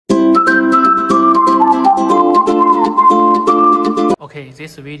Okay,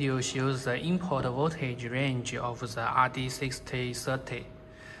 this video shows the input voltage range of the RD6030,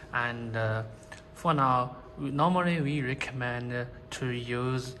 and for now, normally we recommend to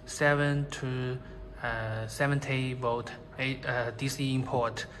use 7 to 70 volt DC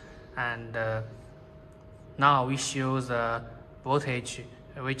input, and now we show the voltage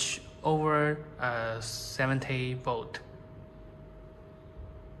which over 70 volt.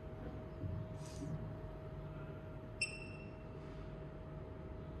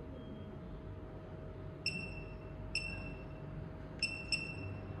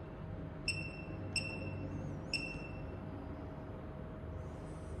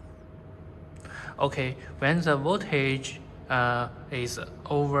 Okay, when the voltage is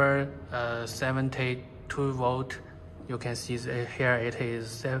over 72 volt, you can see here it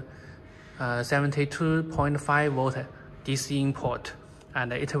is 72.5 volt DC input,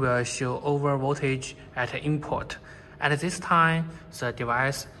 and it will show over voltage at input. At this time, the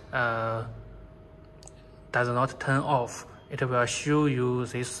device does not turn off. It will show you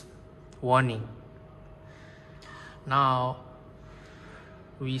this warning. Now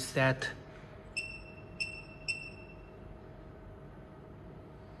we set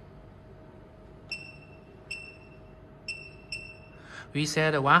we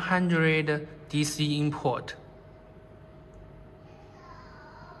set 100 DC input.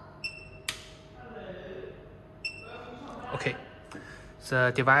 Okay,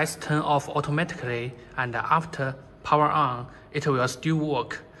 the device turns off automatically, and after power on, it will still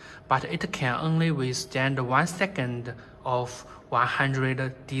work, but it can only withstand 1 second of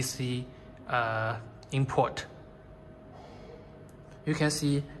 100 DC input. You can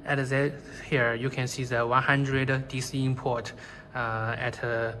see at here, you can see the 100 DC input at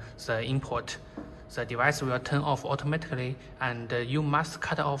the input. The device will turn off automatically, and you must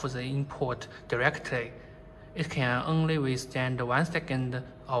cut off the input directly. It can only withstand 1 second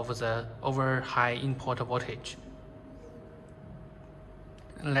of the over high input voltage.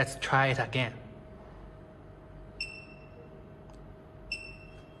 Let's try it again.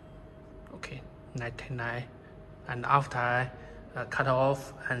 Okay, 99, and after I cut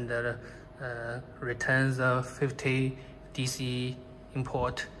off and return the 50 DC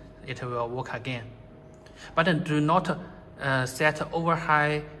input, it will work again. But do not set over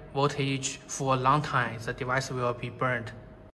high voltage for a long time. The device will be burned.